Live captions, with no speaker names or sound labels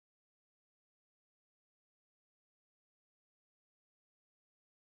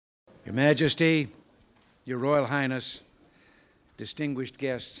Your Majesty, Your Royal Highness, distinguished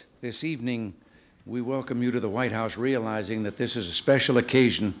guests, this evening we welcome you to the White House, realizing that this is a special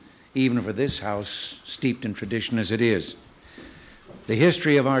occasion, even for this House, steeped in tradition as it is. The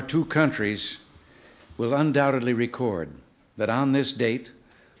history of our two countries will undoubtedly record that on this date,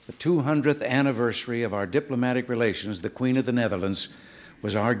 the 200th anniversary of our diplomatic relations, the Queen of the Netherlands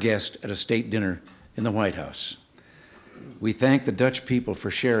was our guest at a state dinner in the White House. We thank the Dutch people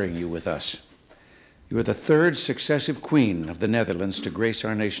for sharing you with us. You are the third successive Queen of the Netherlands to grace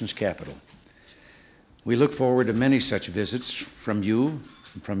our nation's capital. We look forward to many such visits from you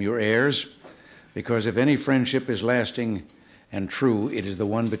and from your heirs, because if any friendship is lasting and true, it is the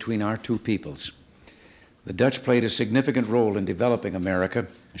one between our two peoples. The Dutch played a significant role in developing America,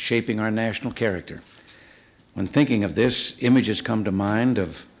 shaping our national character. When thinking of this, images come to mind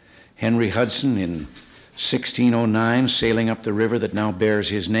of Henry Hudson in 1609 sailing up the river that now bears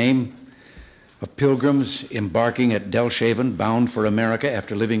his name, of pilgrims embarking at Delfshaven bound for America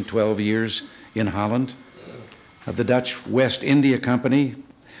after living 12 years in Holland, of the Dutch West India Company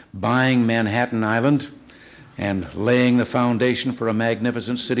buying Manhattan Island and laying the foundation for a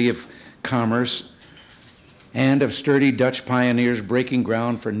magnificent city of commerce, and of sturdy Dutch pioneers breaking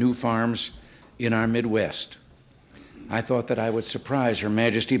ground for new farms in our Midwest. I thought that I would surprise Her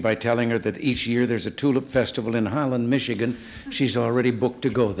Majesty by telling her that each year there's a tulip festival in Holland, Michigan. She's already booked to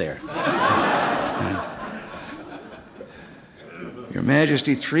go there. Your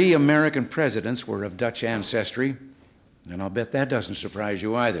Majesty, 3 American presidents were of Dutch ancestry, and I'll bet that doesn't surprise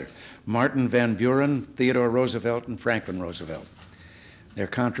you either. Martin Van Buren, Theodore Roosevelt, and Franklin Roosevelt. Their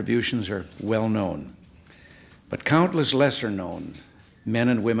contributions are well known. But countless lesser known men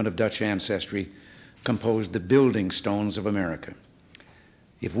and women of Dutch ancestry composed the building stones of America.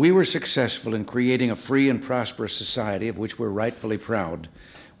 If we were successful in creating a free and prosperous society of which we're rightfully proud,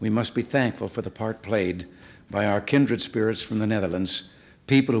 we must be thankful for the part played by our kindred spirits from the Netherlands,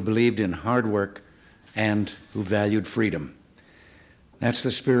 people who believed in hard work and who valued freedom. That's the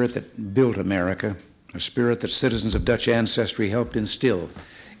spirit that built America, a spirit that citizens of Dutch ancestry helped instill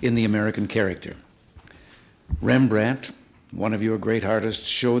in the American character. Rembrandt, one of your great artists,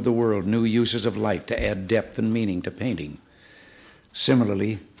 showed the world new uses of light to add depth and meaning to painting.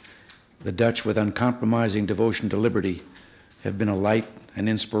 Similarly, the Dutch, with uncompromising devotion to liberty, have been a light and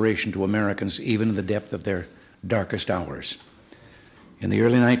inspiration to Americans even in the depth of their darkest hours. In the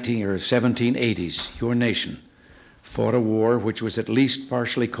early 1780s, your nation fought a war which was at least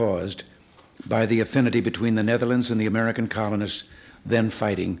partially caused by the affinity between the Netherlands and the American colonists then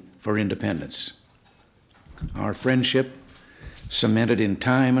fighting for independence. Our friendship, cemented in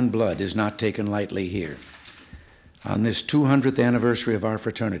time and blood, is not taken lightly here. On this 200th anniversary of our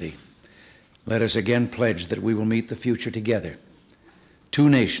fraternity, let us again pledge that we will meet the future together. Two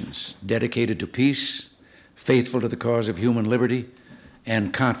nations dedicated to peace, faithful to the cause of human liberty,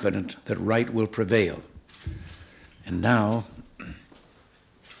 and confident that right will prevail. And now,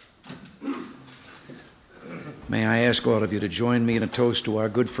 may I ask all of you to join me in a toast to our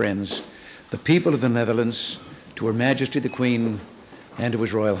good friends, the people of the Netherlands, to Her Majesty the Queen, and to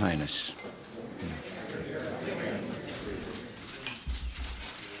His Royal Highness.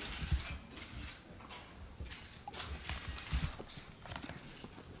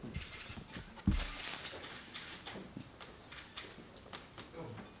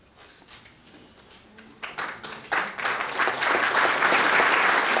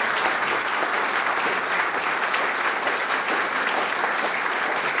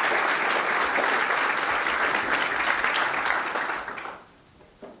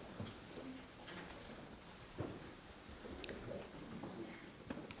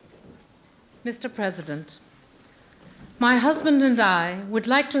 Mr. President, my husband and I would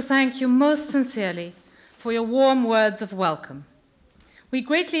like to thank you most sincerely for your warm words of welcome. We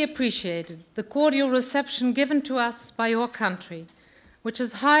greatly appreciated the cordial reception given to us by your country, which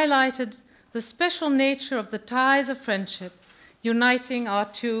has highlighted the special nature of the ties of friendship uniting our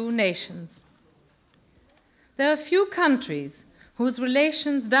two nations. There are few countries whose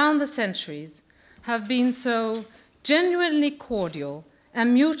relations down the centuries have been so genuinely cordial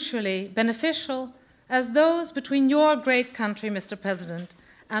and mutually beneficial as those between your great country, Mr. President,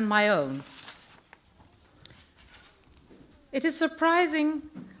 and my own. It is surprising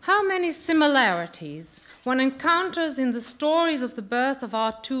how many similarities one encounters in the stories of the birth of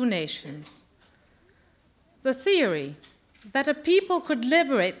our two nations. The theory that a people could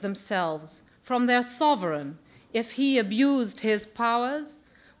liberate themselves from their sovereign if he abused his powers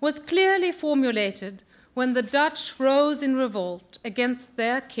was clearly formulated when the Dutch rose in revolt against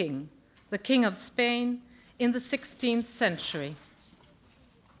their king, the King of Spain, in the 16th century.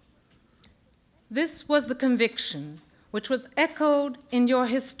 This was the conviction which was echoed in your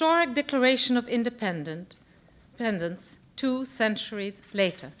historic Declaration of Independence 2 centuries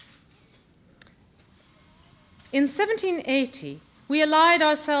later. In 1780, we allied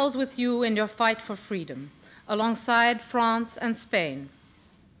ourselves with you in your fight for freedom, alongside France and Spain.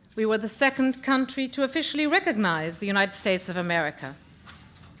 We were the second country to officially recognize the United States of America.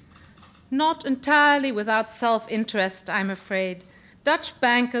 Not entirely without self-interest, I'm afraid, Dutch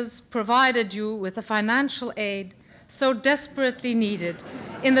bankers provided you with the financial aid so desperately needed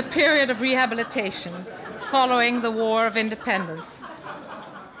in the period of rehabilitation following the War of Independence.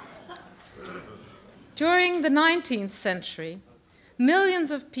 During the 19th century,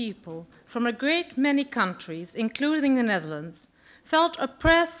 millions of people from a great many countries, including the Netherlands, felt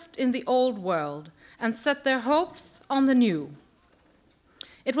oppressed in the old world and set their hopes on the new.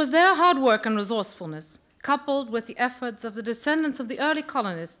 It was their hard work and resourcefulness, coupled with the efforts of the descendants of the early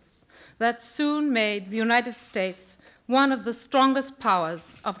colonists, that soon made the United States one of the strongest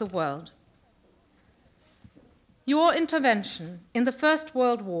powers of the world. Your intervention in the First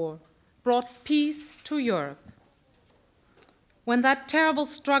World War brought peace to Europe. When that terrible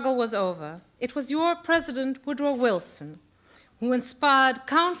struggle was over, it was your President Woodrow Wilson who inspired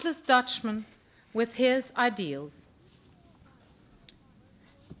countless Dutchmen with his ideals.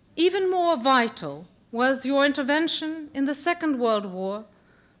 Even more vital was your intervention in the Second World War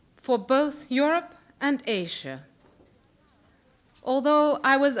for both Europe and Asia. Although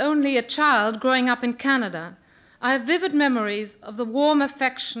I was only a child growing up in Canada, I have vivid memories of the warm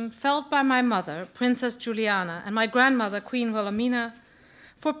affection felt by my mother, Princess Juliana, and my grandmother, Queen Wilhelmina,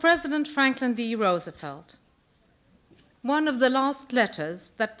 for President Franklin D. Roosevelt. One of the last letters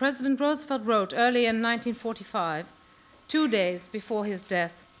that President Roosevelt wrote early in 1945, 2 days before his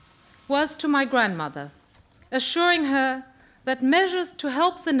death, was to my grandmother, assuring her that measures to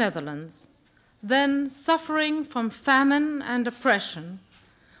help the Netherlands, then suffering from famine and oppression,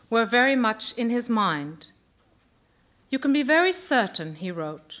 were very much in his mind. You can be very certain, he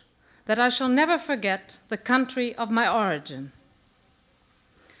wrote, that I shall never forget the country of my origin.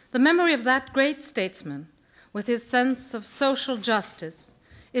 The memory of that great statesman, with his sense of social justice,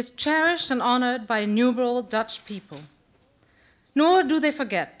 is cherished and honored by innumerable Dutch people. Nor do they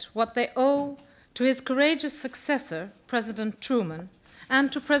forget what they owe to his courageous successor, President Truman, and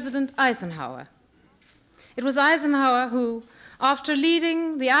to President Eisenhower. It was Eisenhower who, after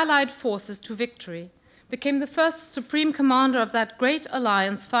leading the Allied forces to victory, became the first supreme commander of that great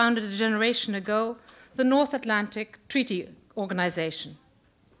alliance founded a generation ago, the North Atlantic Treaty Organization.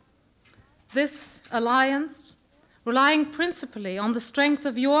 This alliance, relying principally on the strength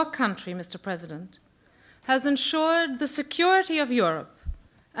of your country, Mr. President, has ensured the security of Europe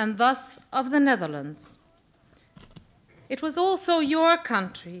and thus of the Netherlands. It was also your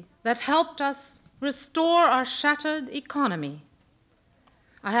country that helped us restore our shattered economy.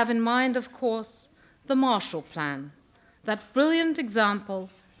 I have in mind, of course, the Marshall Plan, that brilliant example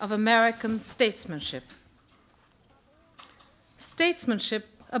of American statesmanship. Statesmanship,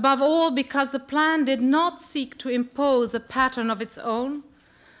 above all, because the plan did not seek to impose a pattern of its own,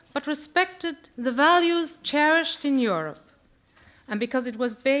 but respected the values cherished in Europe, and because it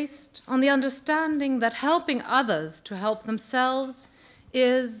was based on the understanding that helping others to help themselves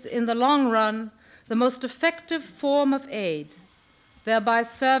is, in the long run, the most effective form of aid, thereby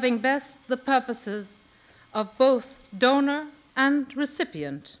serving best the purposes of both donor and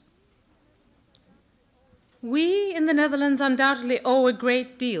recipient. We in the Netherlands undoubtedly owe a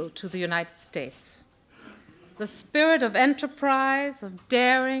great deal to the United States. The spirit of enterprise, of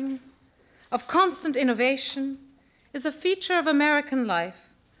daring, of constant innovation is a feature of American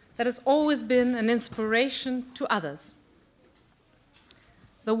life that has always been an inspiration to others.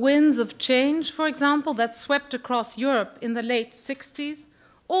 The winds of change, for example, that swept across Europe in the late 60s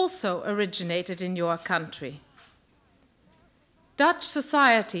also originated in your country. Dutch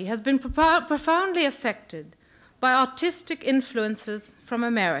society has been profoundly affected by artistic influences from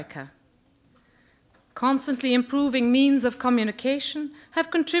America. Constantly improving means of communication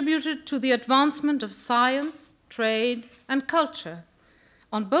have contributed to the advancement of science, trade, and culture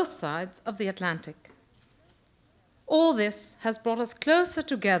on both sides of the Atlantic. All this has brought us closer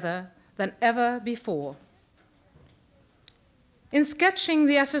together than ever before. In sketching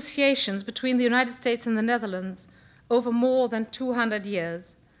the associations between the United States and the Netherlands over more than 200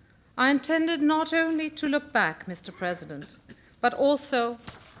 years, I intended not only to look back, Mr. President, but also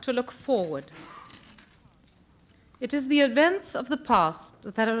to look forward. It is the events of the past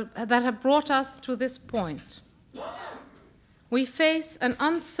that have brought us to this point. We face an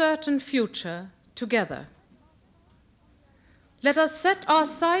uncertain future together. Let us set our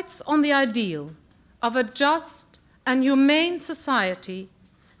sights on the ideal of a just and humane society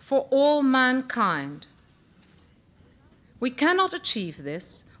for all mankind. We cannot achieve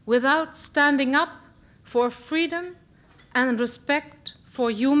this without standing up for freedom and respect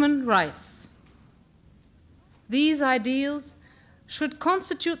for human rights. These ideals should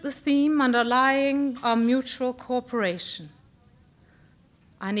constitute the theme underlying our mutual cooperation.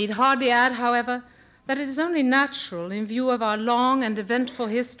 I need hardly add, however, that it is only natural, in view of our long and eventful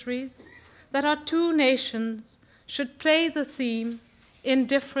histories, that our two nations should play the theme in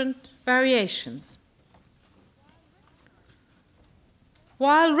different variations.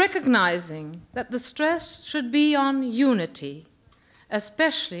 While recognizing that the stress should be on unity,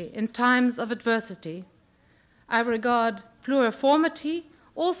 especially in times of adversity, I regard pluriformity,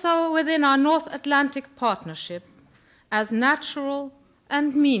 also within our North Atlantic Partnership, as natural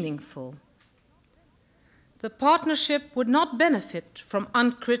and meaningful. The partnership would not benefit from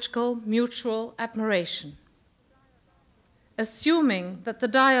uncritical mutual admiration. Assuming that the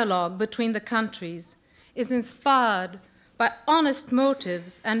dialogue between the countries is inspired by honest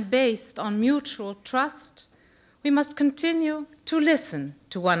motives and based on mutual trust, we must continue to listen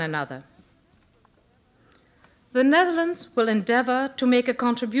to one another. The Netherlands will endeavor to make a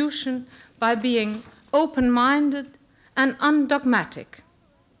contribution by being open-minded and undogmatic.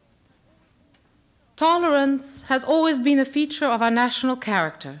 Tolerance has always been a feature of our national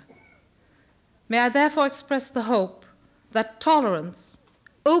character. May I therefore express the hope that tolerance,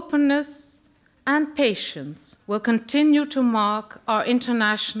 openness, and patience will continue to mark our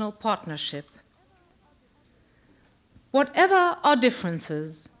international partnership. Whatever our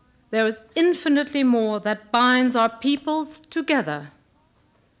differences, there is infinitely more that binds our peoples together.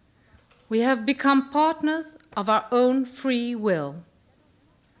 We have become partners of our own free will.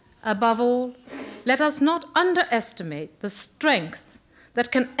 Above all, let us not underestimate the strength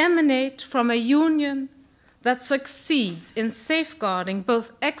that can emanate from a union that succeeds in safeguarding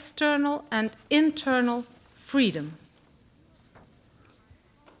both external and internal freedom.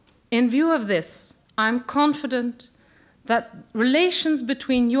 In view of this, I'm confident that relations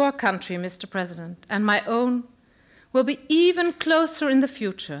between your country, Mr. President, and my own will be even closer in the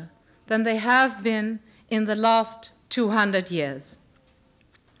future than they have been in the last 200 years.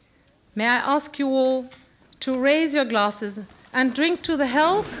 May I ask you all to raise your glasses and drink to the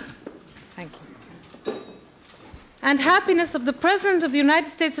health, thank you, and happiness of the President of the United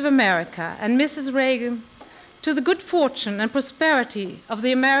States of America and Mrs. Reagan, to the good fortune and prosperity of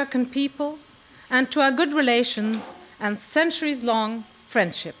the American people, and to our good relations and centuries-long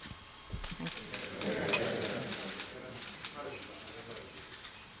friendship. Thank you.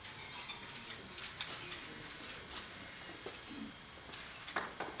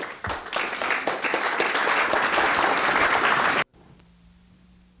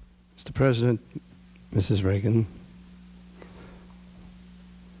 Mr. President, Mrs. Reagan,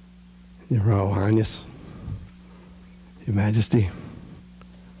 Your Royal Highness, Your Majesty,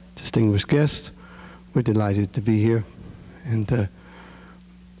 distinguished guests, we're delighted to be here and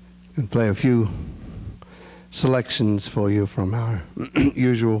play a few selections for you from our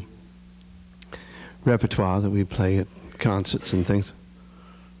usual repertoire that we play at concerts and things.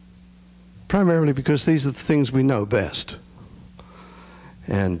 Primarily because these are the things we know best.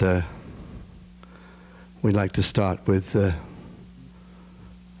 And we'd like to start with a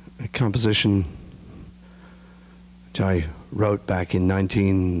composition which I wrote back in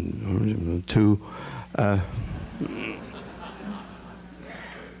 1902.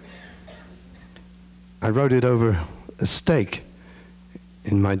 I wrote it over a steak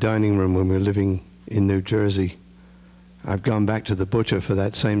in my dining room when we were living in New Jersey. I've gone back to the butcher for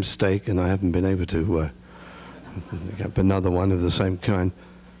that same steak, and I haven't been able to get another one of the same kind.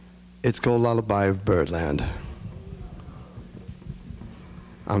 It's called Lullaby of Birdland.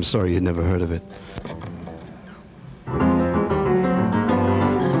 I'm sorry you'd never heard of it.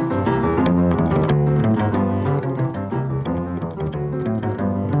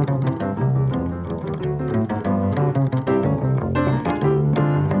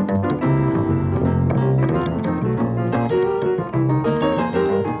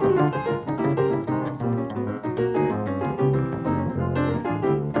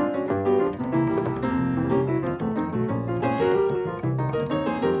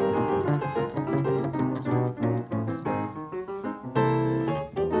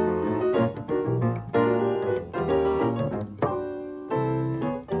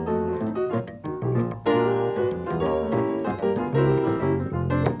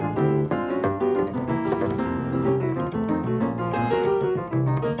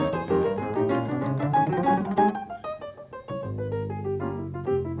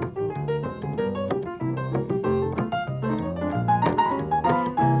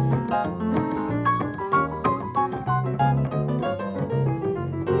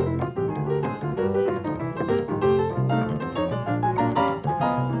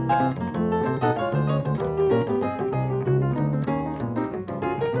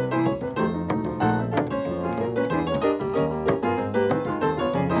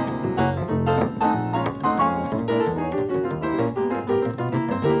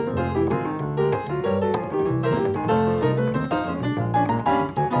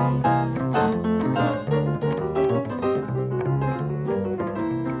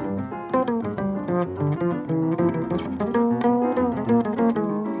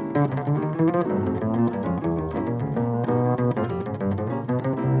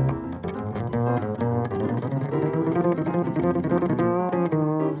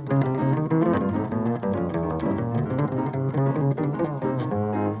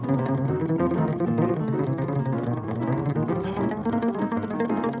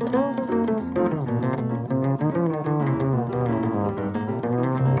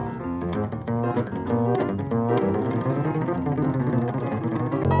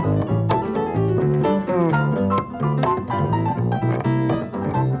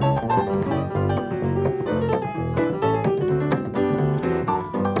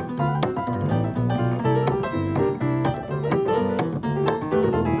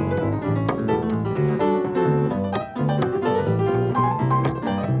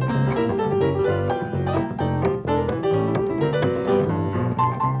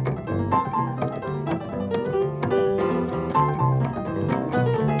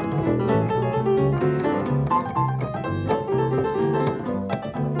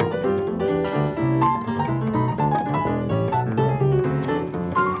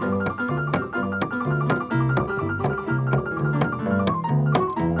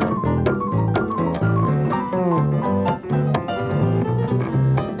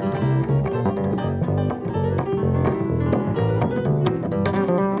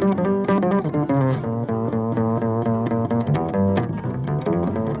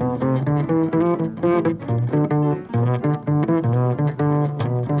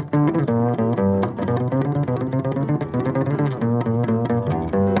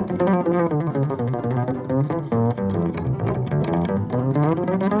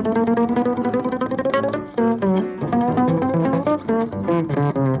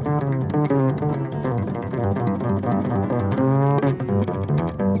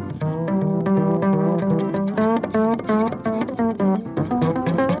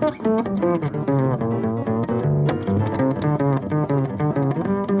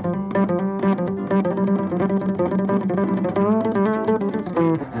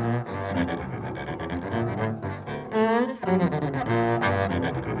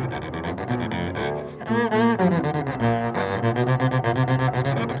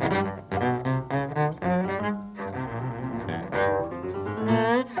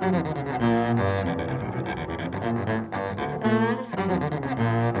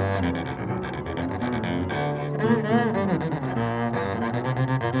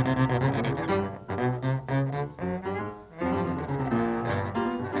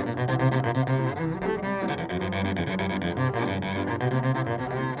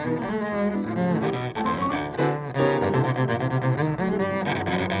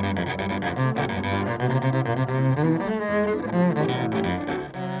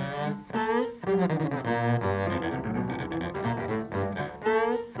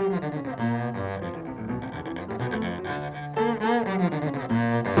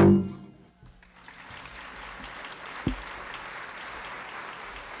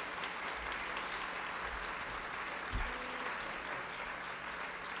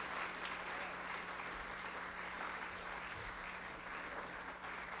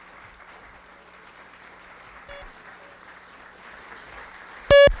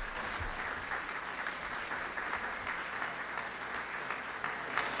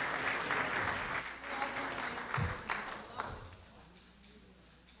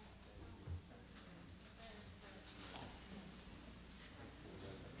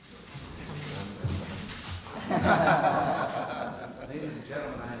 Ladies and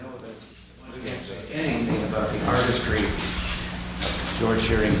gentlemen, I know that we can't say anything about the artistry of George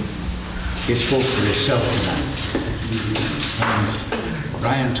Shearing. He spoke for himself tonight. And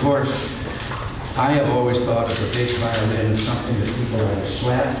Ryan Torff, I have always thought of the bass violin as something that people either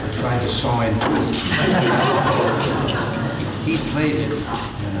slapped or tried to saw in two. He played it,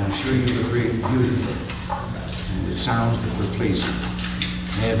 and I'm sure you agree, beautifully, and with sounds that were pleasing.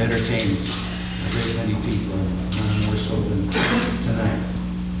 They have entertained a great many people, none more so than tonight.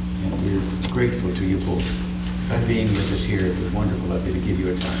 And we're grateful to you both for being with us here. It was wonderful of you to give you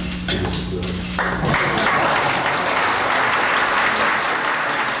a time.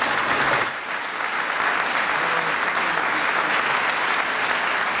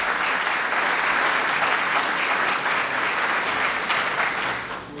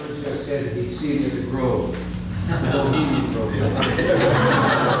 Said he'd seen you at the Grove. Bohemian Grove.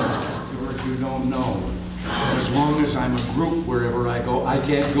 George, you don't know. As long as I'm a group wherever I go, I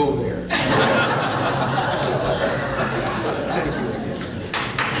can't go there.